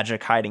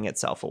magic hiding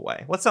itself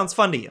away. What sounds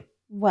fun to you?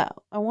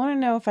 Well, I want to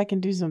know if I can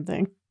do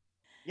something.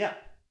 Yeah.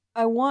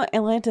 I want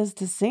Atlantis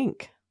to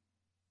sink.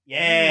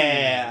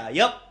 Yeah.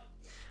 Yep.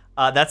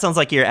 That sounds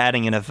like you're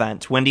adding an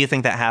event. When do you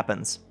think that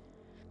happens?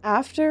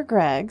 After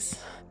Greg's.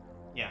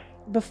 Yeah.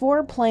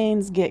 Before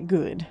planes get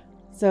good.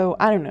 So,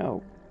 I don't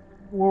know.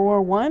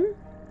 World War I?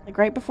 Like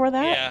right before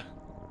that? Yeah.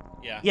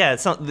 Yeah. Yeah.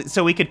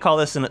 So we could call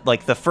this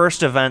like the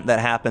first event that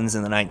happens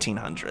in the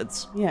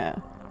 1900s. Yeah.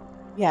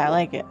 Yeah, I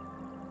like it.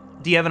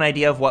 Do you have an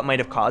idea of what might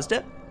have caused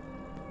it?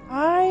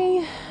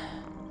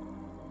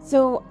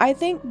 So I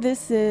think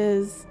this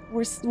is,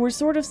 we're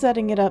sort of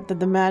setting it up that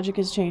the magic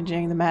is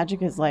changing. The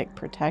magic is like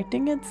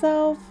protecting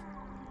itself.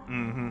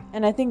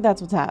 And I think that's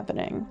what's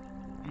happening.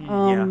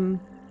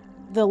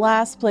 The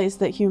last place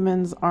that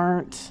humans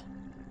aren't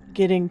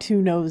getting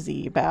too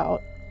nosy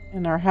about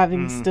and are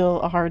having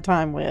still a hard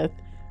time with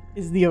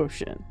is the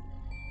ocean.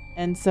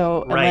 And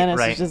so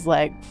Atlantis is just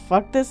like,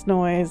 fuck this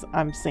noise,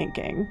 I'm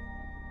sinking.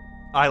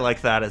 I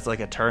like that as like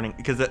a turning,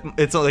 because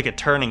it's like a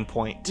turning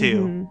point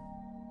too.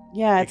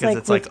 Yeah, it's because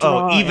like it's like,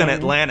 oh, even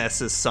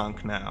Atlantis is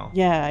sunk now.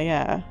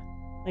 Yeah.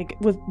 Like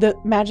with the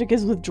magic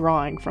is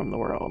withdrawing from the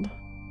world.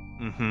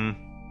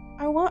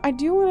 I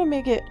do want to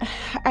make it.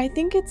 I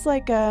think it's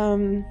like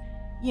Atlantis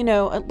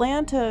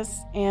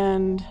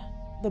and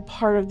the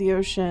part of the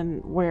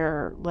ocean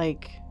where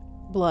like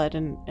blood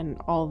and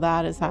all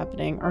that is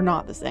happening are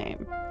not the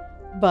same,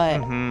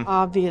 but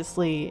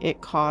obviously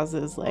it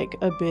causes like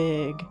a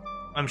big.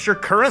 I'm sure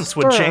currents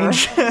would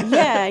change.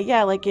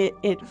 yeah, like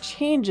it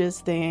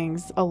changes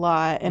things a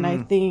lot, and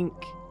I think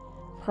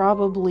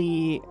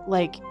probably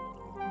like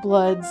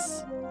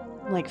Blood's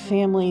like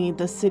family,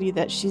 the city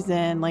that she's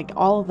in, like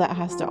all of that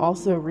has to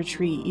also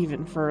retreat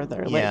even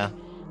further.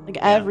 Like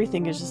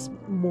everything is just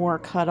more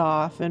cut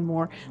off and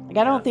more like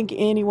I don't think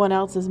anyone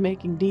else is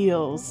making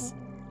deals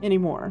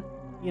anymore.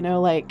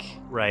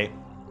 Right.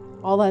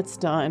 All that's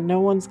done.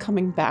 No one's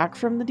coming back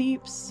from the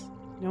deeps.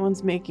 No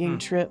one's making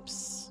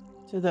trips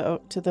to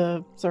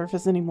the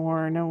surface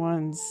anymore. No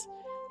one's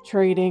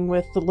trading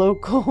with the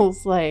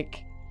locals.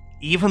 Like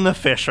even the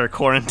fish are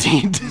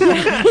quarantined.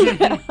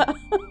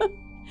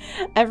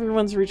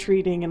 Everyone's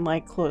retreating and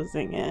like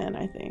closing in,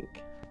 I think.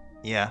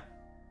 Yeah,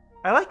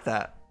 I like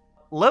that.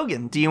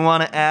 Logan, do you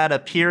want to add a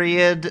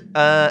period,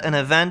 an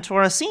event,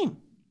 or a scene?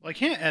 Well, I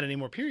can't add any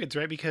more periods,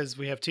 right? Because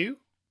we have two.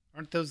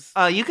 Aren't those?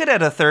 You could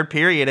add a third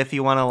period if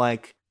you want to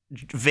like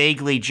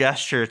vaguely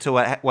gesture to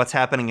what's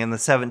happening in the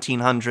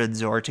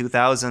 1700s or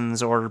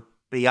 2000s or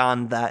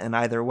beyond that in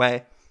either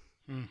way.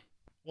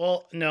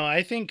 Well, no,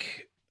 I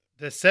think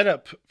the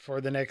setup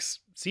for the next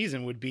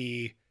season would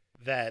be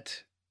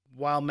that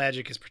while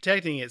magic is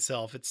protecting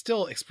itself, it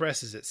still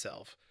expresses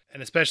itself.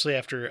 And especially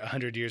after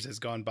 100 years has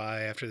gone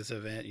by after this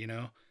event,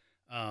 it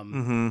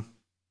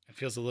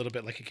feels a little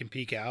bit like it can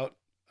peak out.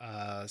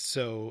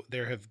 So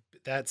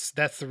that's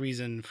the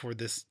reason for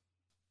the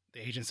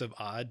Agents of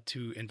Odd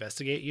to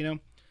investigate,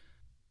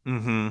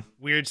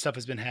 Weird stuff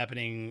has been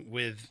happening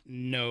with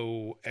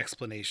no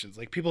explanations.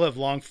 Like people have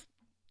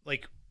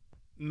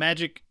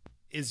magic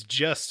is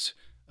just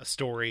a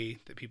story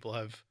that people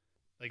have,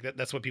 like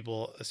that's what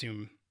people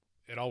assume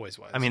it always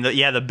was. I mean,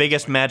 the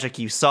biggest magic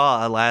you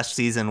saw last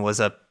season was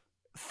a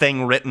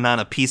thing written on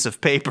a piece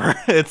of paper.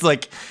 It's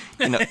like,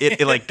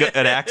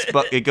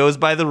 it goes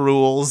by the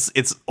rules.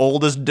 It's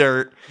old as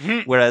dirt.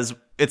 Whereas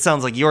it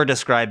sounds like you're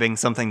describing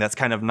something that's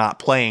kind of not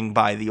playing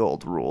by the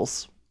old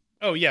rules.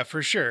 Oh yeah,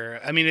 for sure.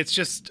 I mean, it's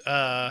just,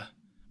 and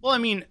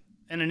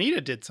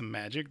Anita did some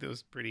magic that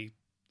was pretty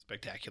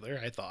spectacular,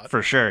 I thought.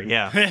 For sure,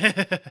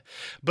 yeah.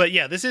 But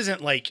yeah, this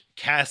isn't like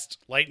cast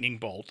lightning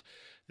bolt.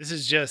 This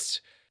is just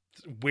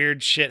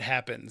weird shit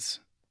happens.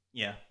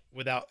 Yeah.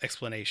 Without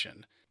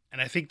explanation. And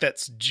I think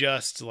that's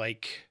just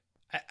like,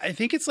 I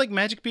think it's like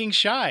magic being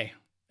shy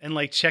and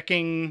like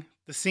checking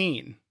the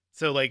scene.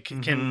 So like,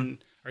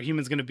 are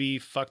humans going to be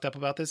fucked up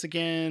about this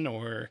again?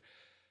 Or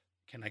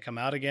can I come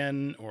out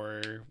again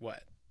or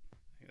what? I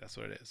think that's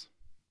what it is.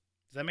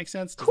 Does that make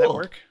sense? Does Cool. that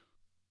work?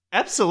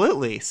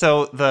 Absolutely.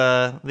 So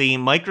the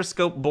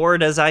microscope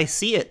board as I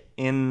see it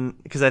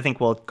because I think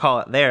we'll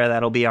call it there,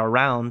 that'll be our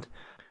round.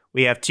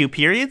 We have 2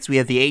 periods. We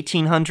have the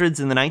 1800s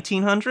and the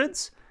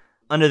 1900s.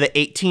 Under the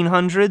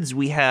 1800s,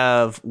 we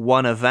have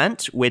one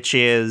event, which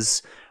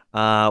is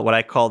what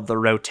I call the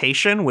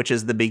rotation, which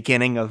is the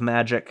beginning of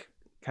magic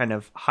kind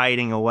of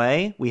hiding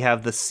away. We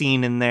have the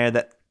scene in there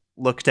that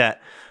looked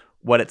at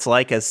what it's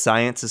like as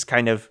science is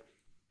kind of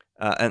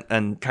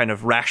and kind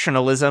of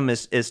rationalism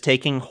is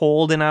taking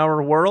hold in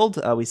our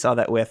world. We saw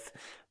that with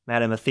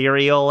Madame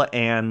Ethereal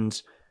and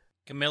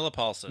Camilla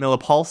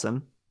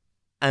Paulson.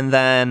 And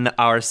then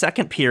our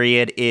second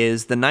period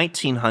is the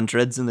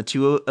 1900s, and the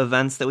 2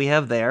 events that we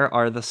have there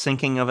are the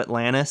sinking of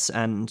Atlantis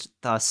and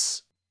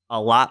thus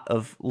a lot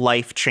of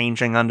life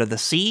changing under the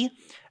sea,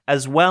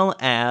 as well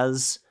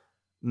as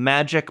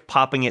magic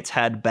popping its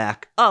head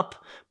back up,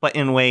 but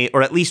in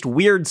or at least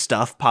weird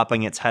stuff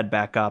popping its head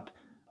back up,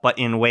 but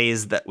in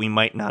ways that we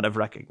might not have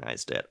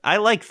recognized it. I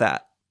like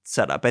that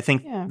setup. I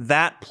think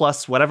that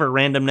plus whatever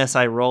randomness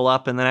I roll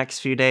up in the next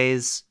few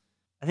days,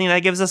 I think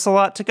that gives us a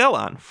lot to go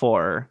on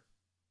for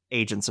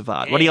Agents of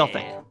Odd. What do y'all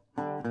think?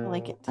 I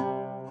like it.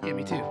 Yeah,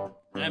 me too.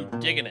 I'm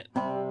digging it.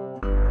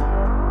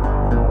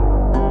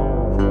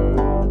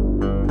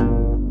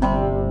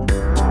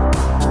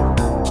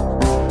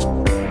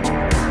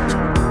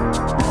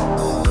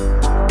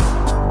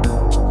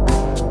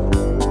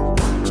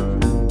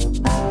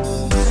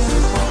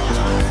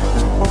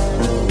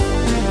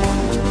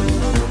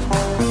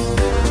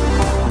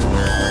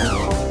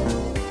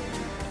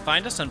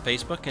 Find us on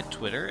Facebook and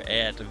Twitter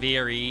at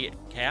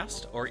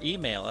VREcast or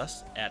email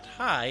us at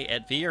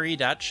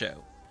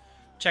hi@VRE.show.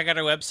 Check out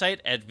our website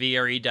at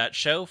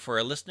VRE.show for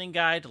a listening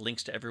guide,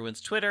 links to everyone's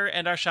Twitter,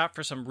 and our shop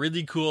for some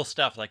really cool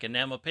stuff like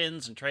enamel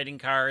pins and trading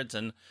cards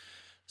and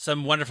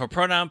some wonderful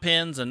pronoun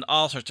pins and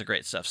all sorts of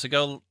great stuff. So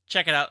go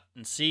check it out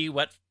and see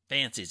what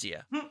fancies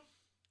you.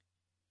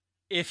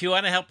 If you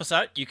want to help us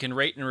out, you can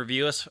rate and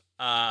review us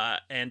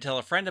and tell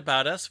a friend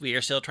about us. We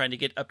are still trying to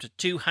get up to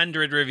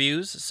 200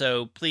 reviews,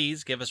 so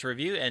please give us a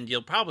review, and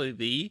you'll probably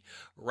be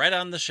right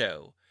on the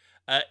show.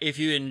 If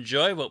you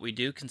enjoy what we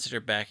do, consider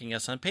backing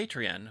us on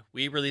Patreon.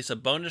 We release a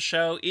bonus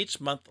show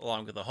each month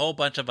along with a whole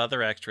bunch of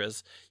other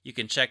extras. You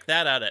can check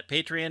that out at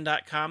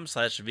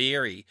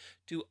patreon.com/VRE.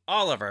 To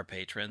all of our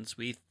patrons,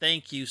 we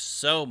thank you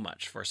so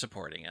much for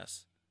supporting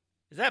us.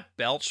 Is that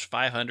Belch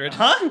 500?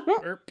 Huh?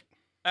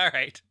 All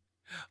right.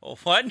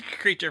 One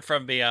creature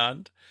from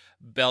beyond,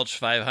 Belch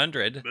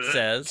 500,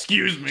 says,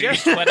 "Excuse me,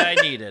 just what I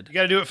needed." You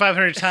got to do it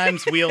 500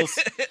 times, Wheels.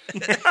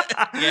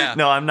 Yeah.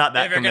 No, I'm not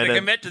that Never committed. going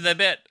to commit to the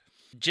bit.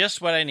 Just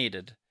what I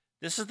needed.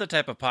 This is the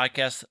type of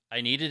podcast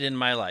I needed in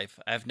my life.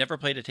 I've never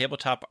played a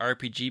tabletop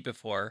RPG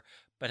before,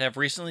 but have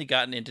recently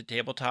gotten into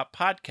tabletop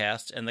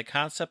podcasts, and the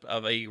concept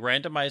of a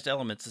randomized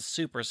elements is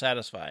super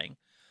satisfying.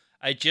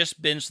 I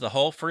just binged the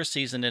whole first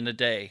season in a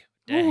day.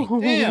 Dang.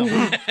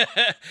 Damn.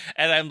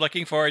 And I'm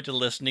looking forward to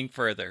listening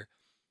further.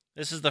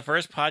 This is the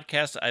first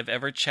podcast I've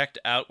ever checked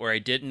out where I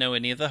didn't know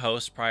any of the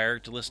hosts prior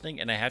to listening,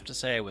 and I have to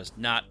say I was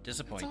not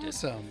disappointed.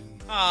 That's awesome.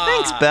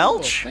 Thanks,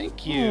 Belch. Cool,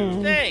 thank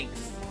you.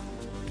 Thanks.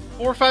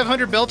 4 or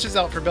 500 Belches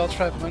out for Belch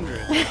 500.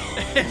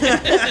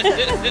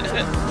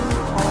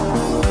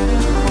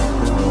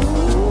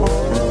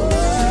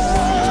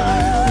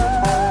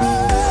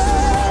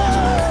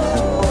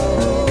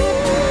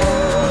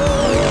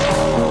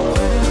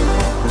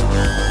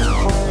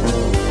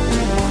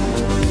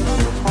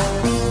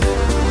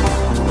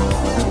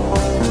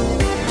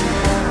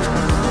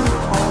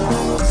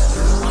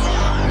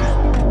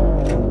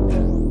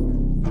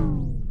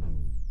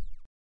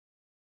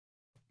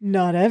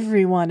 Not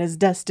everyone is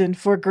destined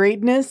for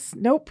greatness.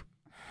 Nope.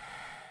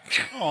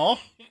 Aw.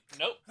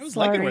 Nope. I was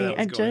Sorry, liking where that was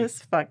I going.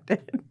 just fucked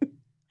it.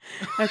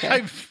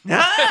 Okay.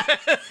 It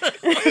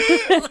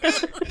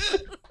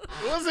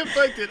wasn't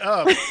fucked it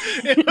up.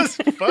 It was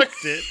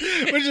fucked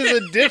it, which is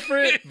a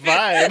different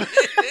vibe.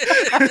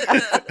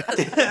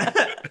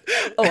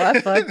 Oh, I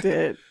fucked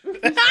it.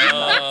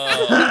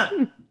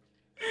 Oh,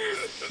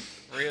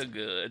 real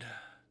good.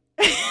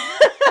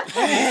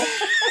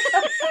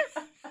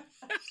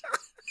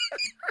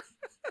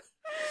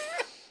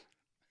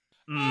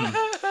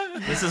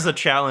 This is a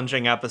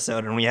challenging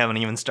episode, and we haven't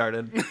even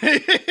started.